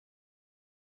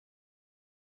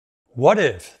What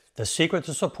if the secret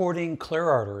to supporting clear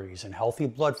arteries and healthy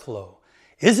blood flow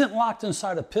isn't locked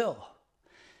inside a pill?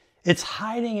 It's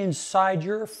hiding inside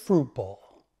your fruit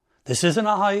bowl. This isn't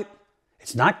a hype,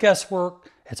 it's not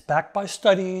guesswork, it's backed by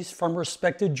studies from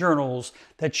respected journals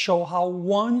that show how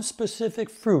one specific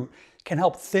fruit can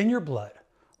help thin your blood,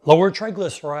 lower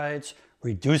triglycerides,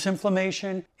 reduce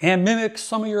inflammation, and mimic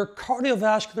some of your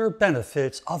cardiovascular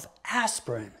benefits of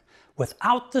aspirin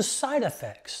without the side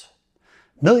effects.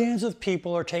 Millions of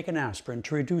people are taking aspirin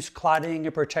to reduce clotting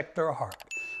and protect their heart.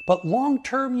 But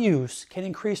long-term use can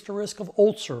increase the risk of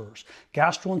ulcers,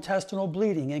 gastrointestinal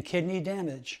bleeding, and kidney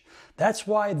damage. That's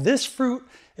why this fruit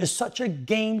is such a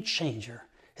game changer.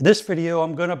 In this video,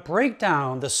 I'm going to break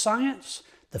down the science,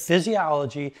 the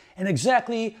physiology, and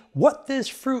exactly what this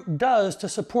fruit does to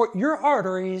support your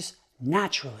arteries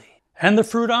naturally. And the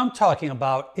fruit I'm talking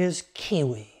about is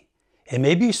kiwi. It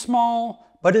may be small,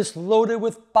 but it's loaded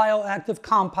with bioactive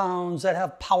compounds that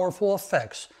have powerful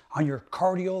effects on your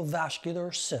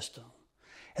cardiovascular system.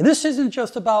 And this isn't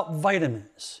just about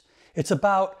vitamins. It's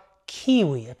about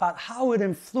kiwi, about how it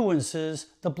influences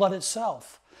the blood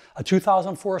itself. A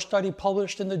 2004 study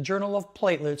published in the Journal of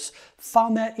Platelets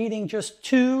found that eating just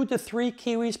 2 to 3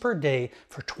 kiwis per day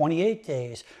for 28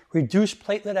 days reduced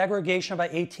platelet aggregation by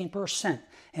 18%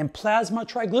 and plasma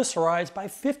triglycerides by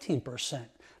 15%.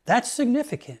 That's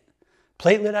significant.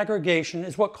 Platelet aggregation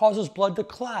is what causes blood to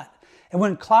clot. And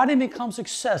when clotting becomes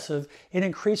excessive, it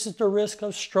increases the risk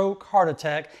of stroke, heart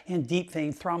attack, and deep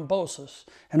vein thrombosis.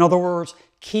 In other words,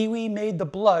 kiwi made the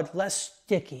blood less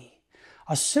sticky.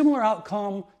 A similar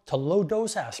outcome to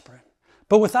low-dose aspirin,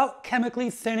 but without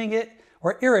chemically thinning it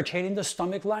or irritating the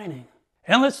stomach lining.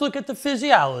 And let's look at the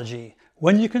physiology.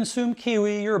 When you consume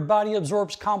kiwi, your body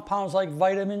absorbs compounds like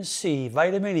vitamin C,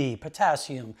 vitamin E,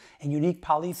 potassium, and unique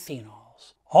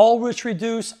polyphenols, all which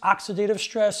reduce oxidative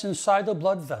stress inside the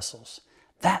blood vessels.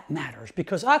 That matters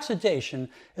because oxidation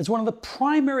is one of the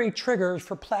primary triggers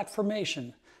for plaque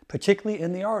formation, particularly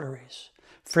in the arteries.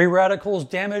 Free radicals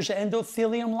damage the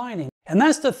endothelium lining, and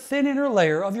that's the thin inner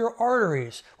layer of your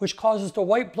arteries, which causes the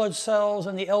white blood cells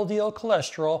and the LDL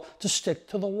cholesterol to stick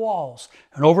to the walls.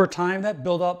 And over time, that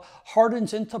buildup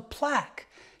hardens into plaque.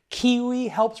 Kiwi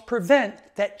helps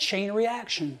prevent that chain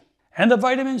reaction. And the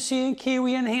vitamin C in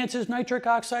kiwi enhances nitric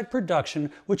oxide production,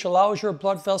 which allows your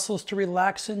blood vessels to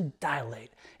relax and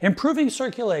dilate, improving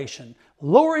circulation,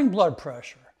 lowering blood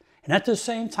pressure. And at the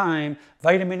same time,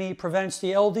 vitamin E prevents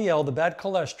the LDL, the bad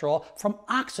cholesterol, from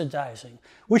oxidizing,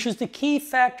 which is the key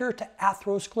factor to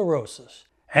atherosclerosis.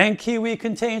 And kiwi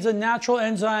contains a natural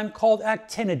enzyme called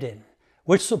actinidin,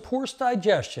 which supports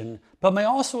digestion, but may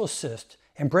also assist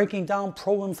in breaking down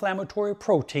pro-inflammatory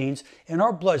proteins in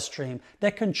our bloodstream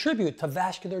that contribute to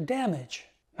vascular damage.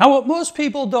 Now, what most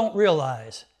people don't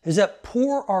realize is that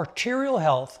poor arterial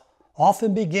health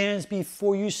often begins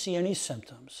before you see any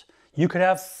symptoms. You could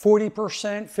have 40%,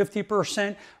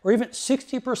 50%, or even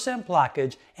 60%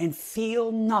 blockage and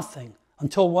feel nothing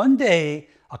until one day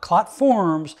a clot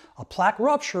forms, a plaque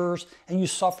ruptures, and you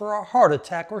suffer a heart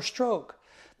attack or stroke.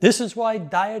 This is why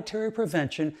dietary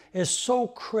prevention is so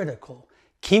critical.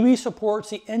 Kiwi supports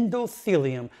the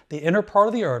endothelium, the inner part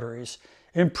of the arteries,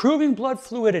 improving blood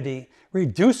fluidity,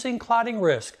 reducing clotting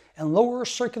risk, and lower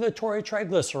circulatory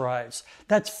triglycerides.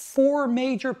 That's 4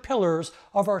 major pillars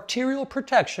of arterial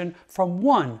protection from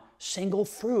one single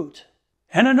fruit.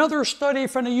 And another study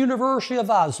from the University of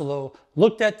Oslo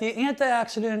looked at the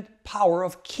antioxidant power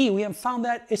of kiwi and found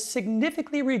that it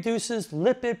significantly reduces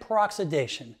lipid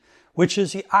peroxidation, which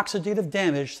is the oxidative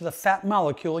damage to the fat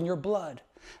molecule in your blood.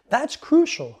 That's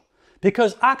crucial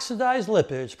because oxidized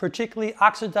lipids, particularly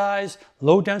oxidized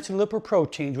low-density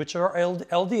lipoproteins, which are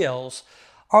LDLs,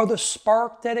 are the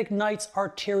spark that ignites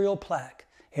arterial plaque.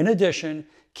 In addition,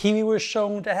 kiwi was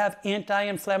shown to have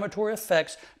anti-inflammatory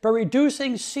effects by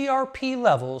reducing CRP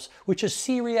levels, which is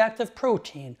C-reactive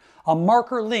protein, a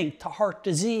marker linked to heart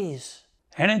disease.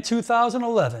 And in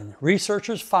 2011,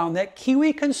 researchers found that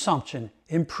kiwi consumption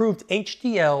improved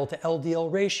HDL to LDL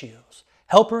ratios,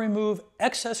 helping remove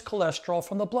excess cholesterol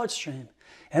from the bloodstream.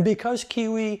 And because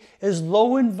kiwi is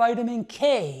low in vitamin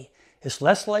K, it's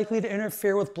less likely to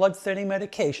interfere with blood-thinning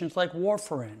medications like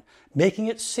warfarin, making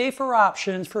it safer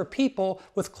options for people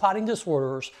with clotting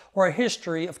disorders or a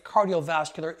history of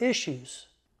cardiovascular issues.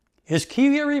 Is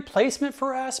kiwi a replacement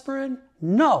for aspirin?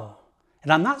 No.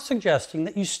 And I'm not suggesting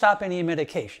that you stop any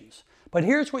medications. But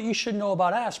here's what you should know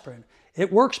about aspirin.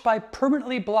 It works by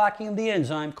permanently blocking the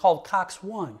enzyme called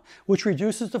COX-1, which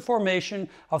reduces the formation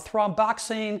of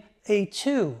thromboxane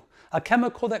A2, a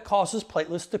chemical that causes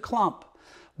platelets to clump.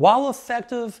 While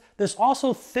effective, this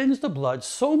also thins the blood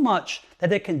so much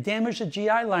that it can damage the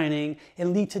GI lining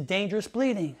and lead to dangerous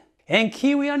bleeding. And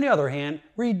Kiwi, on the other hand,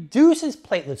 reduces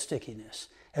platelet stickiness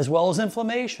as well as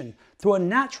inflammation through a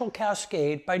natural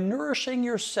cascade by nourishing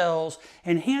your cells,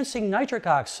 enhancing nitric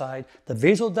oxide, the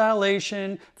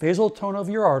vasodilation, vasotone of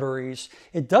your arteries.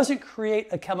 It doesn't create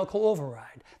a chemical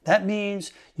override. That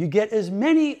means you get as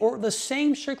many or the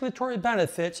same circulatory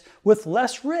benefits with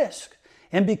less risk.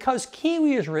 And because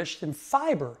kiwi is rich in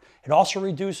fiber, it also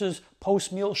reduces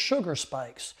post-meal sugar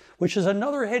spikes, which is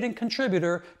another hidden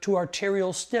contributor to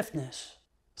arterial stiffness.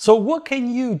 So what can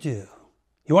you do?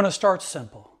 You want to start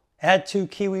simple. Add 2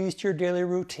 kiwis to your daily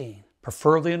routine,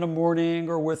 preferably in the morning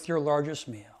or with your largest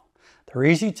meal. They're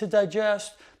easy to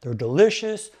digest, they're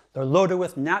delicious, they're loaded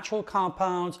with natural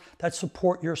compounds that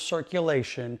support your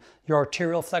circulation, your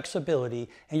arterial flexibility,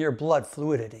 and your blood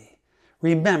fluidity.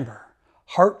 Remember,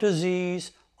 heart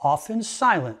disease often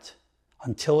silent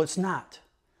until it's not.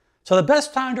 So the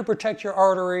best time to protect your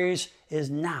arteries is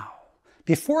now,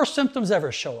 before symptoms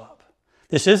ever show up.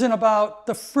 This isn't about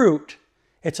the fruit,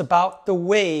 it's about the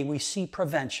way we see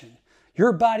prevention.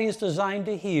 Your body is designed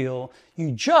to heal.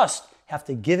 You just have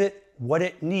to give it what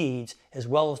it needs as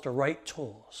well as the right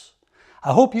tools.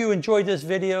 I hope you enjoyed this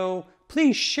video.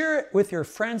 Please share it with your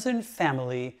friends and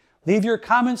family. Leave your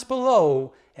comments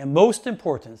below, and most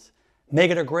important,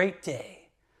 make it a great day.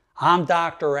 I'm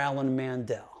Dr. Alan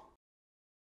Mandell.